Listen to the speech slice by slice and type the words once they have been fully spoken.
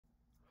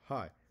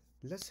Hi,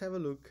 let's have a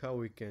look how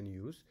we can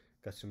use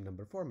custom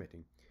number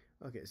formatting.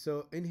 Okay,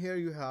 so in here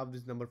you have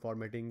this number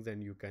formattings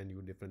and you can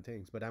use different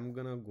things, but I'm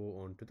gonna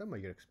go on to the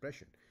measure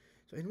expression.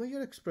 So in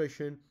measure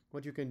expression,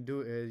 what you can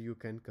do is you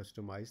can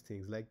customize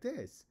things like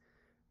this.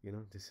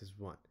 This is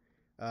one.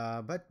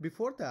 But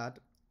before that,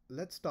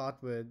 let's start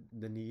with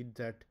the need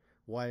that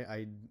why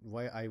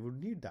I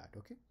would need that,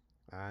 okay?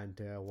 And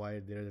why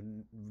there are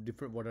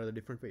different, what are the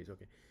different ways,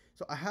 okay?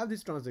 So I have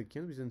this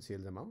transaction which is in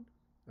sales amount,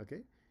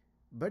 okay?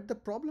 But the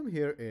problem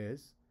here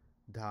is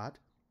that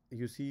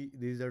you see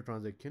these are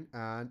transaction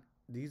and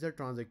these are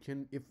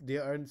transaction. If they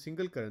are in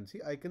single currency,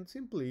 I can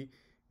simply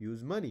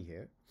use money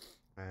here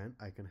and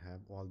I can have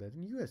all that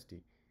in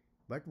USD.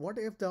 But what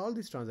if all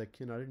these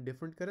transactions are in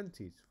different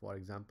currencies? For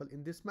example,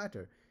 in this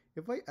matter,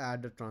 if I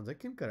add the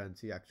transaction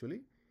currency,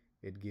 actually,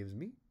 it gives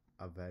me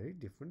a very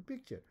different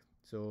picture.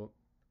 So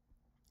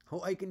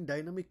how I can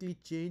dynamically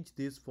change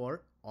this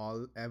for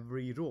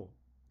every row,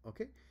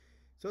 okay?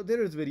 So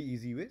there is very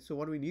easy way. So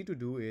what we need to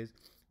do is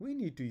we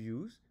need to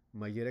use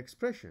measure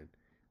expression.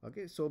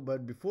 Okay, so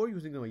but before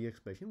using the measure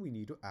expression, we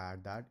need to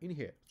add that in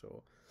here.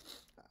 So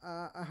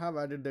I have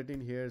added that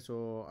in here.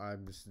 So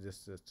I'm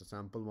just a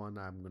sample one.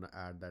 I'm gonna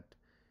add that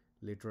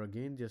later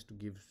again just to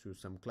give you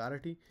some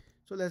clarity.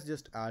 So let's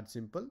just add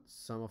simple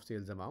sum of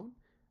sales amount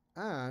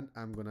and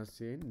I'm gonna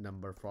say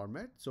number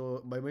format.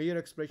 So by measure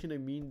expression I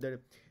mean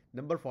the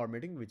number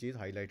formatting which is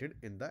highlighted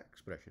in the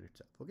expression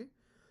itself. Okay,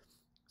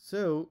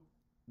 so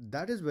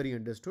that is very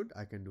understood.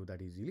 I can do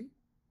that easily.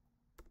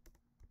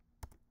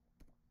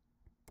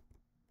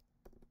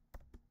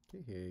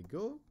 Okay, here you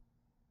go.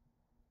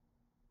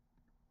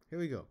 Here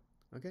we go.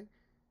 Okay,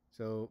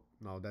 so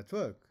now that's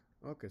work.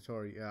 Okay,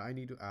 sorry, I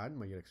need to add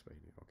measure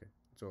expression here. Okay,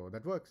 so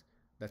that works.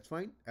 That's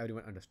fine.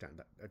 Everyone understand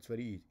that. That's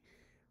very easy.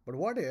 But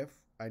what if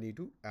I need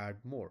to add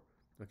more?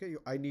 Okay,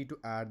 I need to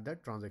add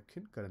that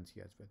transaction currency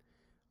as well.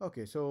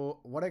 Okay, so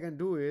what I can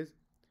do is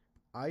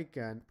I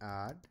can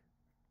add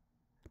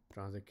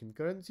transaction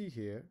currency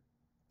here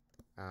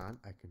and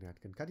I can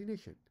add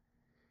concatenation.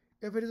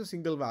 If it is a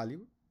single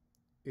value,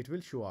 it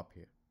will show up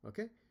here.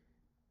 Okay,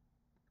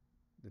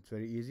 that's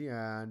very easy.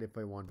 And if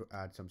I want to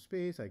add some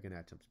space, I can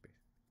add some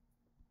space.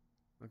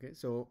 Okay,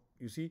 so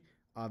you see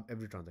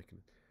every transaction.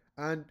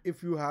 And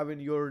if you have in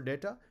your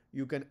data,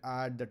 you can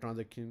add the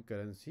transaction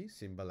currency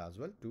symbol as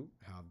well to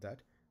have that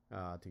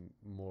thing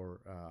more.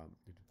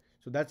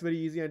 So that's very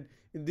easy. And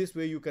in this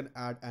way, you can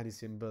add any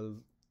symbol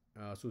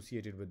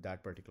associated with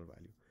that particular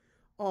value.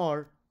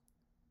 Or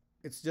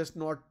it's just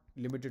not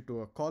limited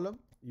to a column.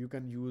 You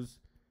can use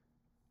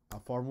a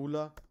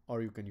formula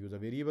or you can use a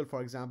variable.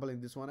 For example, in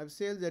this one I've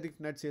said that if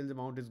net sales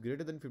amount is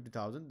greater than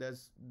 50,000,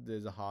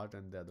 there's a heart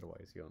and the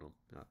otherwise,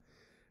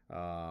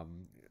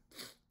 um,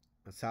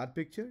 a sad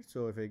picture.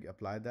 So if I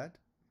apply that,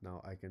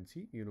 now I can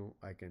see,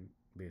 I can,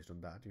 based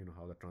on that,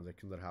 how the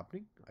transactions are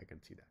happening, I can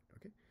see that.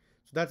 Okay,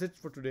 so that's it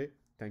for today.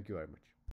 Thank you very much.